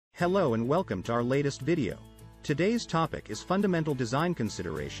Hello and welcome to our latest video. Today's topic is fundamental design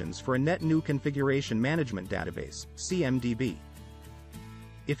considerations for a net new configuration management database, CMDB.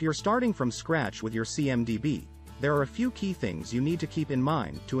 If you're starting from scratch with your CMDB, there are a few key things you need to keep in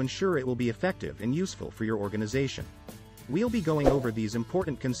mind to ensure it will be effective and useful for your organization. We'll be going over these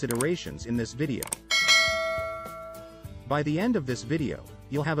important considerations in this video. By the end of this video,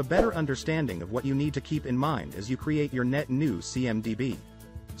 you'll have a better understanding of what you need to keep in mind as you create your net new CMDB.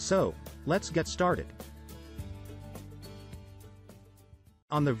 So, let's get started.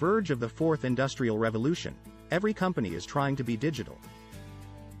 On the verge of the fourth industrial revolution, every company is trying to be digital.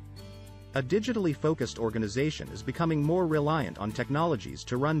 A digitally focused organization is becoming more reliant on technologies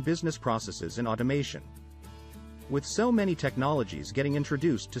to run business processes and automation. With so many technologies getting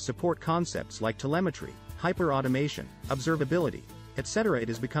introduced to support concepts like telemetry, hyper-automation, observability, etc., it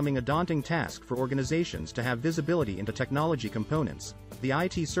is becoming a daunting task for organizations to have visibility into technology components, the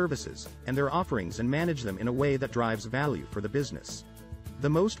IT services, and their offerings and manage them in a way that drives value for the business. The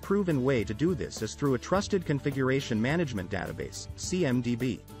most proven way to do this is through a trusted configuration management database,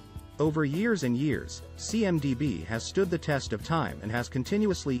 CMDB. Over years and years, CMDB has stood the test of time and has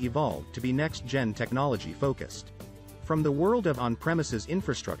continuously evolved to be next-gen technology focused. From the world of on-premises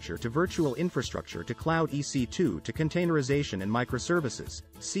infrastructure to virtual infrastructure to cloud EC2 to containerization and microservices,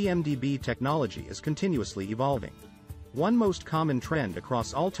 CMDB technology is continuously evolving. One most common trend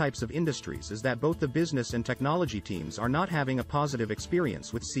across all types of industries is that both the business and technology teams are not having a positive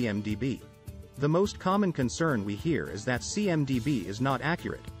experience with CMDB. The most common concern we hear is that CMDB is not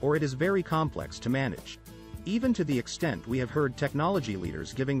accurate, or it is very complex to manage. Even to the extent we have heard technology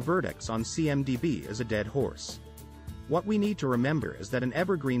leaders giving verdicts on CMDB as a dead horse. What we need to remember is that an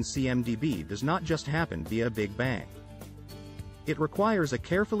evergreen CMDB does not just happen via a big bang. It requires a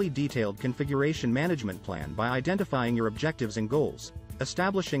carefully detailed configuration management plan by identifying your objectives and goals,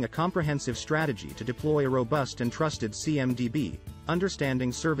 establishing a comprehensive strategy to deploy a robust and trusted CMDB,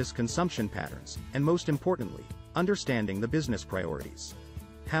 understanding service consumption patterns, and most importantly, understanding the business priorities.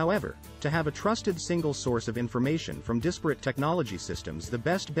 However, to have a trusted single source of information from disparate technology systems, the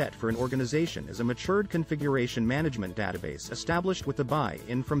best bet for an organization is a matured configuration management database established with the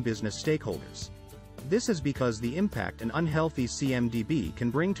buy-in from business stakeholders. This is because the impact an unhealthy CMDB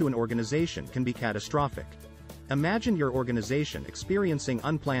can bring to an organization can be catastrophic. Imagine your organization experiencing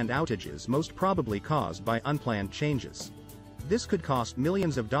unplanned outages, most probably caused by unplanned changes. This could cost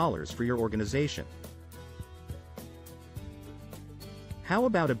millions of dollars for your organization. How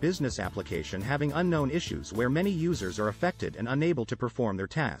about a business application having unknown issues where many users are affected and unable to perform their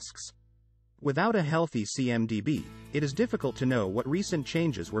tasks? Without a healthy CMDB, it is difficult to know what recent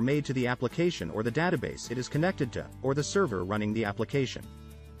changes were made to the application or the database it is connected to, or the server running the application.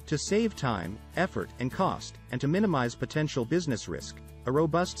 To save time, effort, and cost, and to minimize potential business risk, a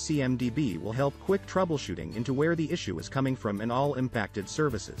robust CMDB will help quick troubleshooting into where the issue is coming from and all impacted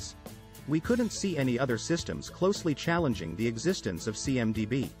services. We couldn't see any other systems closely challenging the existence of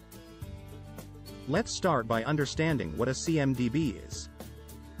CMDB. Let's start by understanding what a CMDB is.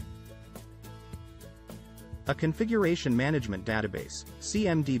 A configuration management database,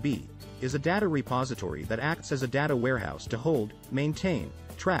 CMDB, is a data repository that acts as a data warehouse to hold, maintain,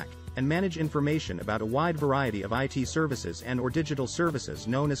 track, and manage information about a wide variety of IT services and/or digital services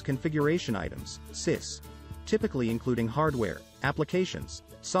known as configuration items, CIS, typically including hardware, applications,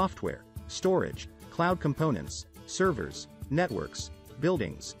 software, storage, cloud components, servers, networks,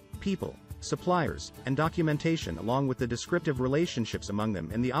 buildings, people, suppliers, and documentation, along with the descriptive relationships among them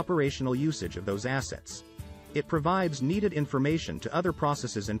and the operational usage of those assets. It provides needed information to other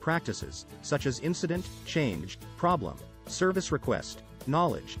processes and practices, such as incident, change, problem, service request,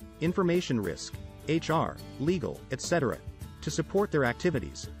 knowledge, information risk, HR, legal, etc., to support their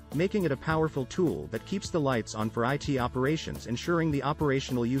activities, making it a powerful tool that keeps the lights on for IT operations, ensuring the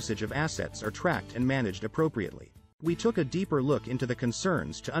operational usage of assets are tracked and managed appropriately. We took a deeper look into the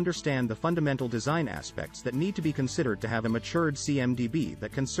concerns to understand the fundamental design aspects that need to be considered to have a matured CMDB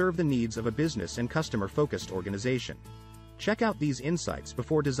that can serve the needs of a business and customer-focused organization. Check out these insights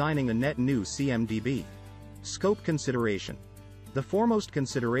before designing a net new CMDB. Scope consideration. The foremost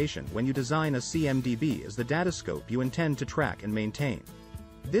consideration when you design a CMDB is the data scope you intend to track and maintain.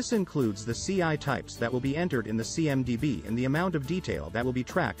 This includes the CI types that will be entered in the CMDB and the amount of detail that will be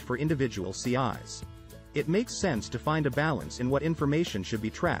tracked for individual CIs. It makes sense to find a balance in what information should be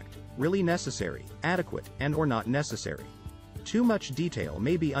tracked, really necessary, adequate, and/or not necessary. Too much detail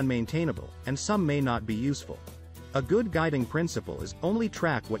may be unmaintainable, and some may not be useful. A good guiding principle is, only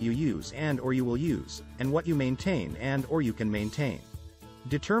track what you use and/or you will use, and what you maintain and/or you can maintain.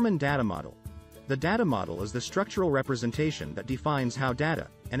 Determine data model. The data model is the structural representation that defines how data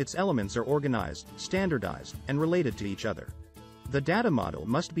and its elements are organized, standardized, and related to each other. The data model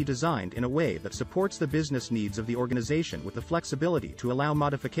must be designed in a way that supports the business needs of the organization with the flexibility to allow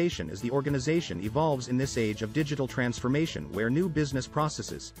modification as the organization evolves in this age of digital transformation where new business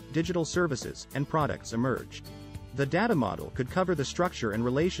processes, digital services, and products emerge. The data model could cover the structure and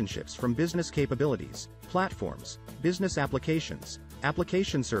relationships from business capabilities, platforms, business applications,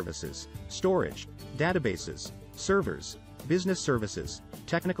 application services, storage, databases, servers, business services,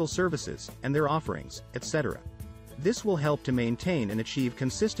 technical services, and their offerings, etc. This will help to maintain and achieve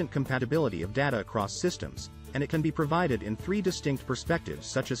consistent compatibility of data across systems, and it can be provided in three distinct perspectives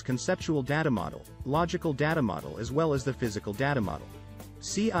such as conceptual data model, logical data model as well as the physical data model.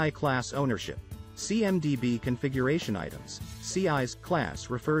 CI class ownership. CMDB configuration items. CI's class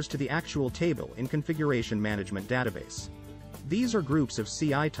refers to the actual table in configuration management database. These are groups of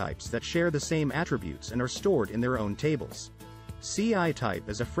CI types that share the same attributes and are stored in their own tables. CI type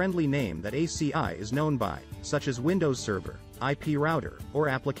is a friendly name that a CI is known by, such as Windows Server, IP router, or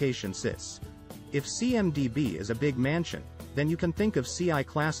application sys. If CMDB is a big mansion, then you can think of CI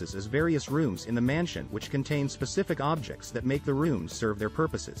classes as various rooms in the mansion which contain specific objects that make the rooms serve their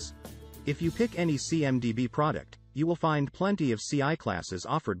purposes. If you pick any CMDB product, you will find plenty of CI classes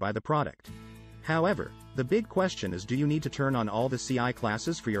offered by the product. However, the big question is, do you need to turn on all the CI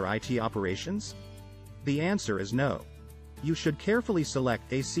classes for your IT operations? The answer is no. You should carefully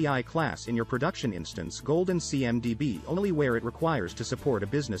select a CI class in your production instance Golden CMDB only where it requires to support a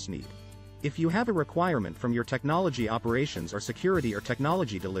business need. If you have a requirement from your technology operations or security or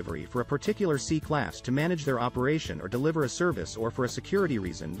technology delivery for a particular C class to manage their operation or deliver a service or for a security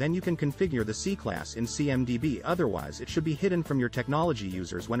reason, then you can configure the C class in CMDB. Otherwise, it should be hidden from your technology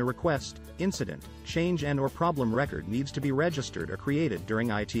users when a request, incident, change and/or problem record needs to be registered or created during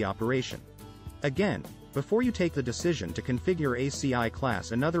IT operation. Again, before you take the decision to configure a CI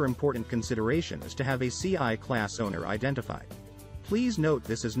class, another important consideration is to have a CI class owner identified. Please note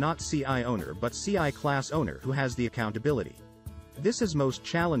this is not CI owner but CI class owner who has the accountability. This is most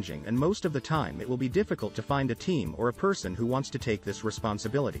challenging and most of the time it will be difficult to find a team or a person who wants to take this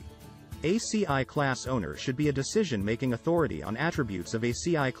responsibility. A CI class owner should be a decision-making authority on attributes of a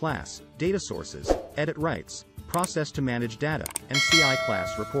CI class, data sources, edit rights, process to manage data, and CI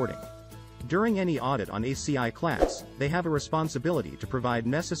class reporting. During any audit on a CI class, they have a responsibility to provide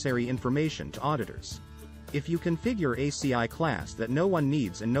necessary information to auditors. If you configure a CI class that no one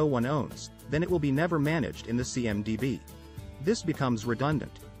needs and no one owns, then it will be never managed in the CMDB. This becomes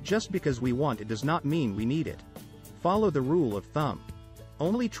redundant. Just because we want it does not mean we need it. Follow the rule of thumb.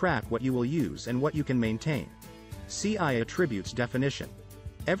 Only track what you will use and what you can maintain. CI attributes definition.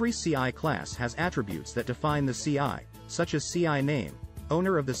 Every CI class has attributes that define the CI, such as CI name,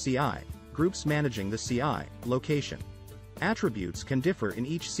 owner of the CI, groups managing the CI, location. Attributes can differ in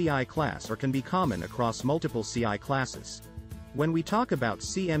each CI class or can be common across multiple CI classes. When we talk about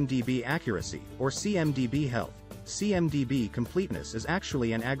CMDB accuracy or CMDB health, CMDB completeness is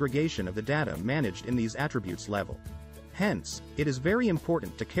actually an aggregation of the data managed in these attributes level. Hence, it is very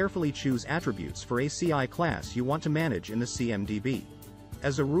important to carefully choose attributes for a CI class you want to manage in the CMDB.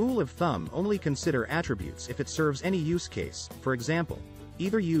 As a rule of thumb, only consider attributes if it serves any use case, for example,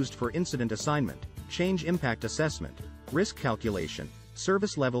 either used for incident assignment, change impact assessment, risk calculation,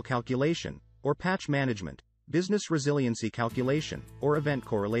 service level calculation, or patch management, business resiliency calculation, or event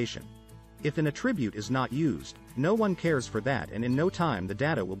correlation. If an attribute is not used, no one cares for that and in no time the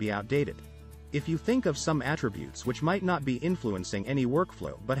data will be outdated. If you think of some attributes which might not be influencing any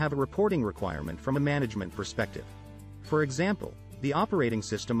workflow but have a reporting requirement from a management perspective. For example, the operating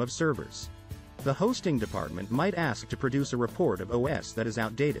system of servers. The hosting department might ask to produce a report of OS that is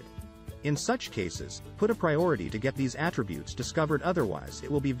outdated. In such cases, put a priority to get these attributes discovered, otherwise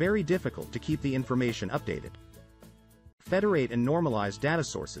it will be very difficult to keep the information updated. Federate and normalize data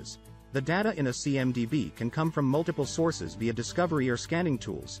sources. The data in a CMDB can come from multiple sources via discovery or scanning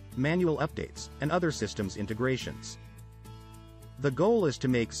tools, manual updates, and other systems integrations. The goal is to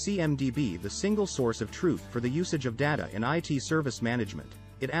make CMDB the single source of truth for the usage of data in IT service management,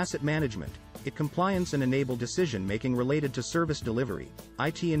 IT asset management, IT compliance and enable decision-making related to service delivery,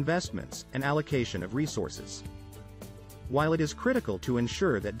 IT investments, and allocation of resources. While it is critical to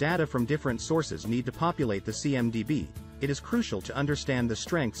ensure that data from different sources need to populate the CMDB, it is crucial to understand the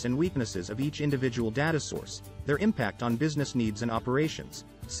strengths and weaknesses of each individual data source, their impact on business needs and operations,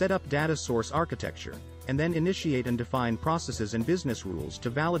 set up data source architecture, and then initiate and define processes and business rules to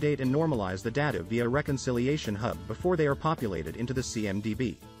validate and normalize the data via a reconciliation hub before they are populated into the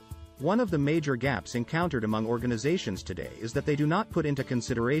CMDB. One of the major gaps encountered among organizations today is that they do not put into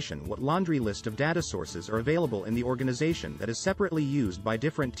consideration what laundry list of data sources are available in the organization that is separately used by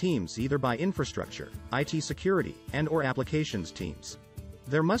different teams, either by infrastructure, IT security, and/or applications teams.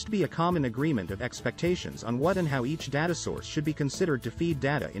 There must be a common agreement of expectations on what and how each data source should be considered to feed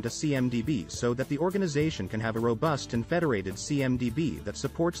data into CMDB so that the organization can have a robust and federated CMDB that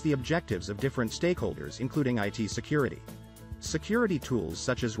supports the objectives of different stakeholders, including IT security. Security tools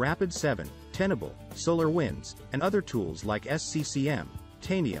such as Rapid7, Tenable, SolarWinds, and other tools like SCCM,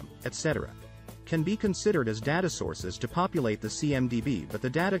 Tanium, etc. can be considered as data sources to populate the CMDB, but the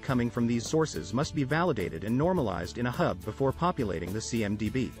data coming from these sources must be validated and normalized in a hub before populating the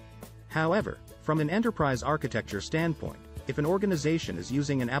CMDB. However, from an enterprise architecture standpoint, if an organization is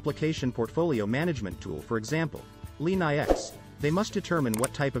using an application portfolio management tool, for example, LeanIX, they must determine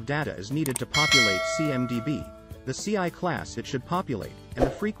what type of data is needed to populate CMDB, the CI class it should populate, and the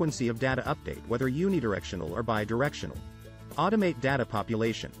frequency of data update, whether unidirectional or bidirectional. Automate data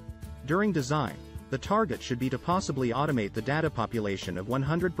population. During design, the target should be to possibly automate the data population of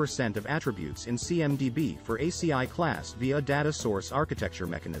 100% of attributes in CMDB for a CI class via a data source architecture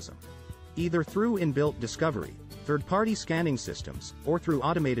mechanism. Either through inbuilt discovery, third-party scanning systems, or through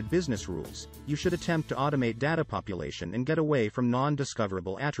automated business rules, you should attempt to automate data population and get away from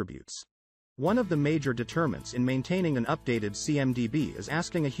non-discoverable attributes. One of the major determinants in maintaining an updated CMDB is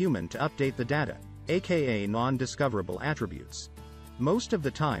asking a human to update the data, aka non-discoverable attributes. Most of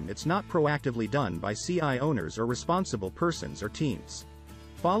the time it's not proactively done by CI owners or responsible persons or teams.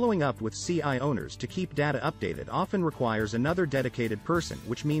 Following up with CI owners to keep data updated often requires another dedicated person,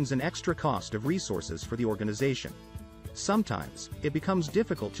 which means an extra cost of resources for the organization. Sometimes, it becomes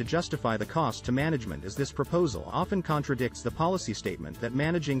difficult to justify the cost to management, as this proposal often contradicts the policy statement that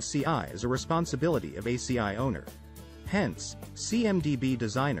managing CI is a responsibility of a CI owner. Hence, CMDB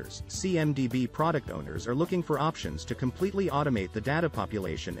designers, CMDB product owners are looking for options to completely automate the data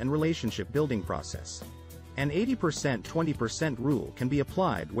population and relationship building process. An 80%-20% rule can be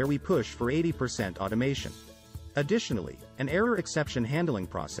applied where we push for 80% automation. Additionally, an error exception handling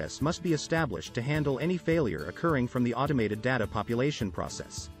process must be established to handle any failure occurring from the automated data population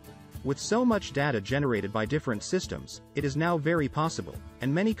process. With so much data generated by different systems, it is now very possible,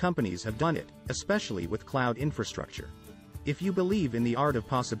 and many companies have done it, especially with cloud infrastructure. If you believe in the art of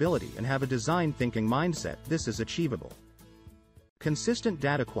possibility and have a design thinking mindset, this is achievable. Consistent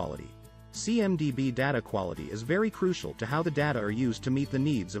data quality. CMDB data quality is very crucial to how the data are used to meet the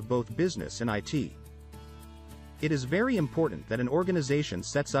needs of both business and IT. It is very important that an organization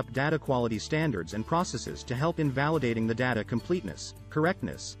sets up data quality standards and processes to help in validating the data completeness,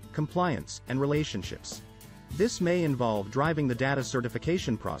 correctness, compliance, and relationships. This may involve driving the data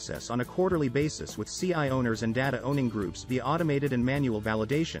certification process on a quarterly basis with CI owners and data owning groups via automated and manual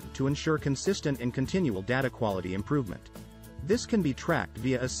validation to ensure consistent and continual data quality improvement. This can be tracked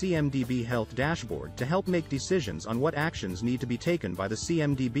via a CMDB health dashboard to help make decisions on what actions need to be taken by the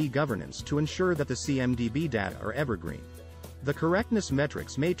CMDB governance to ensure that the CMDB data are evergreen. The correctness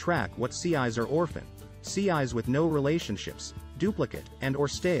metrics may track what CIs are orphan, CIs with no relationships, duplicate, and/or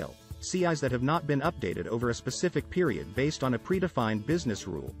stale, CIs that have not been updated over a specific period based on a predefined business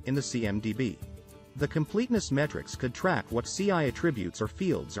rule in the CMDB. The completeness metrics could track what CI attributes or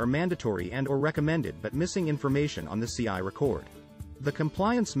fields are mandatory and/or recommended but missing information on the CI record. The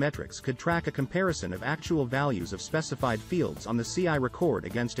compliance metrics could track a comparison of actual values of specified fields on the CI record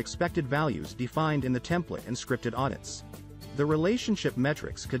against expected values defined in the template and scripted audits. The relationship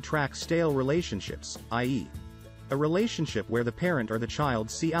metrics could track stale relationships, i.e., a relationship where the parent or the child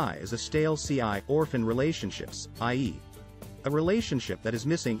CI is a stale CI, orphan relationships, i.e., a relationship that is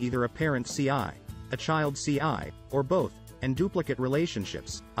missing either a parent CI, a child CI, or both, and duplicate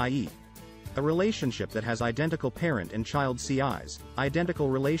relationships, i.e., a relationship that has identical parent and child CIs, identical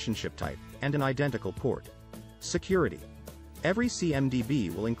relationship type, and an identical port. Security. Every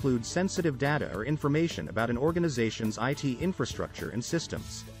CMDB will include sensitive data or information about an organization's IT infrastructure and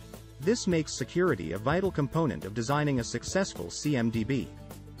systems. This makes security a vital component of designing a successful CMDB.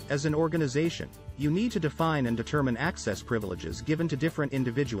 As an organization, you need to define and determine access privileges given to different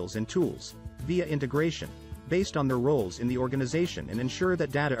individuals and tools, via integration, based on their roles in the organization, and ensure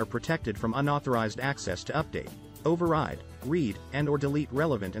that data are protected from unauthorized access to update, override, read, and/or delete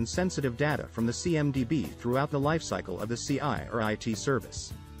relevant and sensitive data from the CMDB throughout the lifecycle of the CI or IT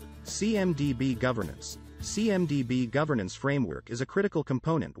service. CMDB governance. CMDB governance framework is a critical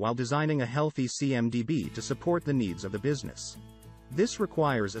component while designing a healthy CMDB to support the needs of the business. This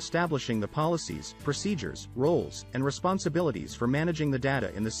requires establishing the policies, procedures, roles, and responsibilities for managing the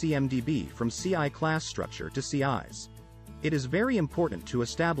data in the CMDB from CI class structure to CIs. It is very important to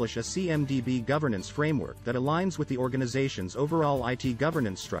establish a CMDB governance framework that aligns with the organization's overall IT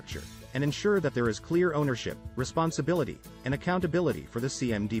governance structure, and ensure that there is clear ownership, responsibility, and accountability for the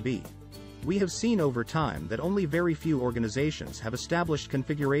CMDB. We have seen over time that only very few organizations have established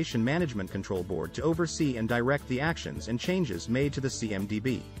Configuration Management Control Board to oversee and direct the actions and changes made to the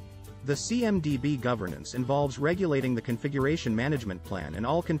CMDB. The CMDB governance involves regulating the configuration management plan and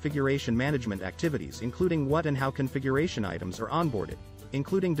all configuration management activities, including what and how configuration items are onboarded,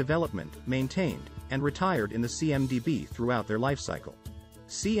 including development, maintained, and retired in the CMDB throughout their lifecycle.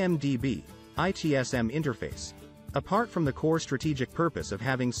 CMDB, ITSM interface. Apart from the core strategic purpose of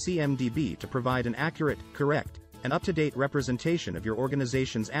having CMDB to provide an accurate, correct, and up-to-date representation of your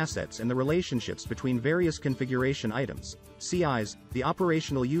organization's assets and the relationships between various configuration items, CIs, the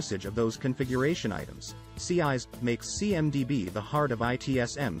operational usage of those configuration items, CIs, makes CMDB the heart of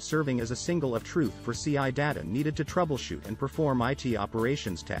ITSM, serving as a signal of truth for CI data needed to troubleshoot and perform IT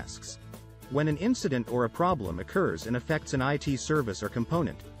operations tasks. When an incident or a problem occurs and affects an IT service or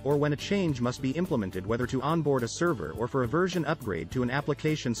component, or when a change must be implemented, whether to onboard a server or for a version upgrade to an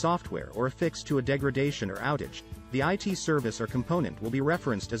application software or a fix to a degradation or outage, the IT service or component will be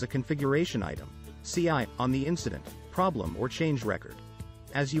referenced as a configuration item, CI, on the incident, problem or change record.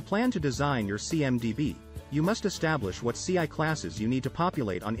 As you plan to design your CMDB, you must establish what CI classes you need to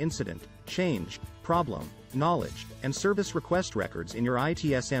populate on incident, change, problem, knowledge, and service request records in your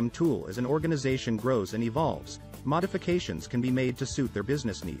ITSM tool. As an organization grows and evolves, modifications can be made to suit their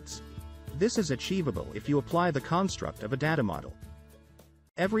business needs. This is achievable if you apply the construct of a data model.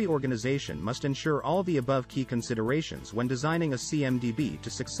 Every organization must ensure all the above key considerations when designing a CMDB to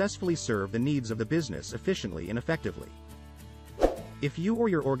successfully serve the needs of the business efficiently and effectively. If you or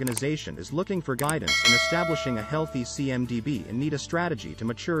your organization is looking for guidance in establishing a healthy CMDB and need a strategy to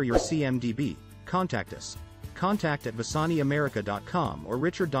mature your CMDB, contact us. Contact at visaniamerica.com or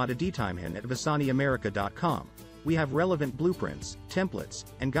richard.adetimehin@visaniamerica.com. We have relevant blueprints, templates,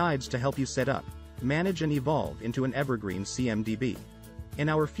 and guides to help you set up, manage and evolve into an evergreen CMDB. In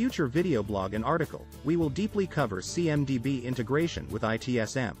our future video blog and article, we will deeply cover CMDB integration with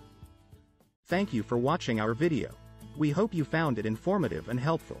ITSM. Thank you for watching our video. We hope you found it informative and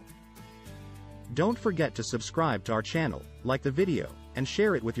helpful. Don't forget to subscribe to our channel, like the video, and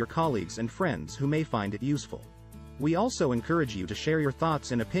share it with your colleagues and friends who may find it useful. We also encourage you to share your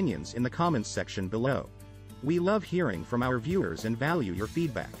thoughts and opinions in the comments section below. We love hearing from our viewers and value your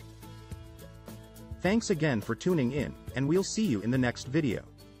feedback. Thanks again for tuning in, and we'll see you in the next video.